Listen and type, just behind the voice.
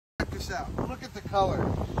Check this out. Look at the color.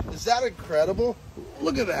 Is that incredible?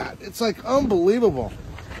 Look at that. It's like unbelievable.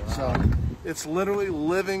 Wow. So it's literally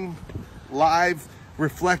living, live,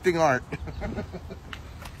 reflecting art.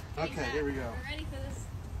 Okay, here we go. We're ready for this.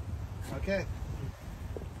 Okay.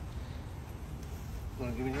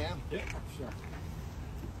 Want to give me a hand? Yeah, sure.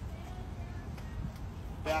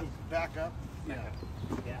 Back up. Yeah.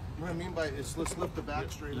 Yeah. What I mean by is let's lift the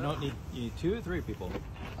back straight up. You don't need, you need 2 or 3 people.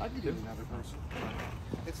 I could do another person.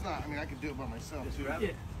 It's not, I mean, I could do it by myself too. Yeah.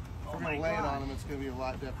 If we're going to land on him, it's going to be a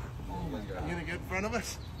lot different. Oh my God. You going to get in front of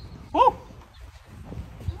us? Woo!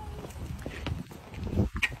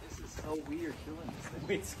 This is so weird doing this thing.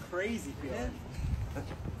 It's crazy, man.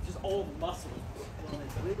 Just all the muscle. And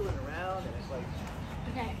it's wiggling around and it's like...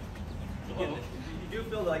 Okay. You do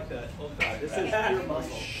feel like the... Oh God, this is pure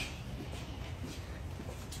muscle.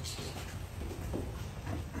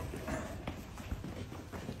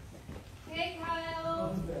 Hey,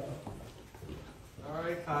 Kyle. All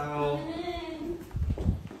right, Kyle. Come in.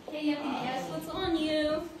 Hey, you have to guess what's on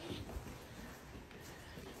you.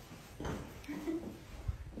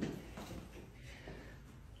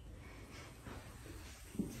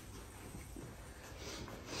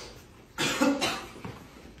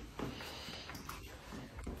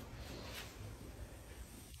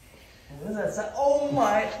 What is that sound? Oh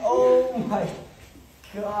my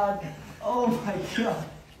God. Oh my God.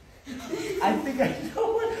 I think I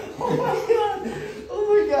know it. Oh my God. Oh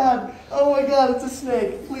my God. Oh my God, it's a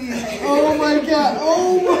snake. Please. Oh my God.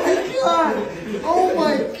 Oh my God. Oh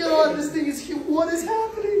my God. This thing is huge. What is happening?